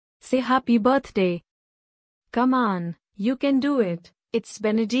say happy birthday. Come on, you can do it. It's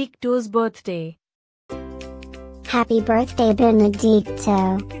Benedicto's birthday. Happy birthday,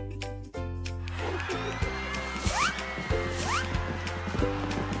 Benedicto.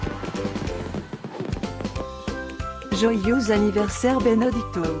 Joyeux anniversaire,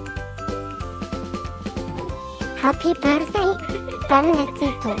 Benedicto. Happy birthday,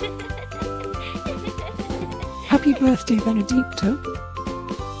 Benedicto. Happy birthday, Benedicto.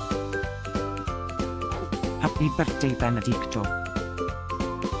 Happy birthday, Benedicto.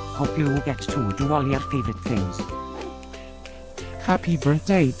 Hope you get to do all your favorite things. Happy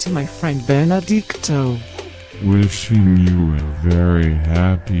birthday to my friend Benedicto. Wishing you a very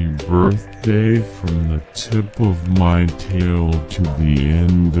happy birthday from the tip of my tail to the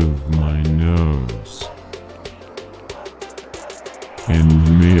end of my nose.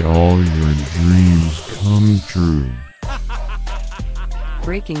 And may all your dreams come true.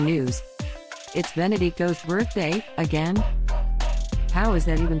 Breaking news. It's Benedicto's birthday, again? How is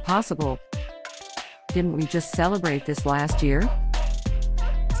that even possible? Didn't we just celebrate this last year?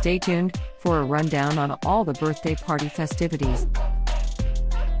 Stay tuned for a rundown on all the birthday party festivities.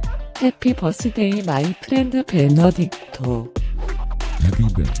 Happy birthday, my friend Benedicto. Happy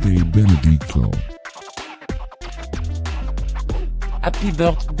birthday, Benedicto. Happy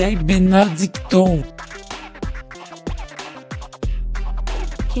birthday, Benedicto.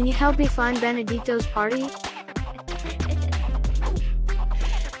 Can you help me find Benedicto's party?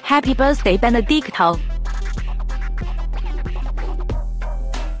 Happy birthday, Benedicto.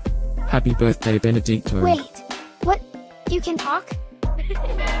 Happy birthday, Benedicto. Wait, what? You can talk?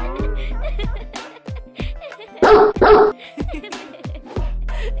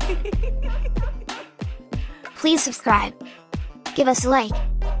 Please subscribe, give us a like,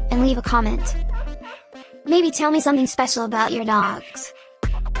 and leave a comment. Maybe tell me something special about your dogs.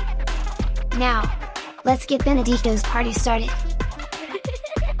 Now, let's get Benedicto's party started.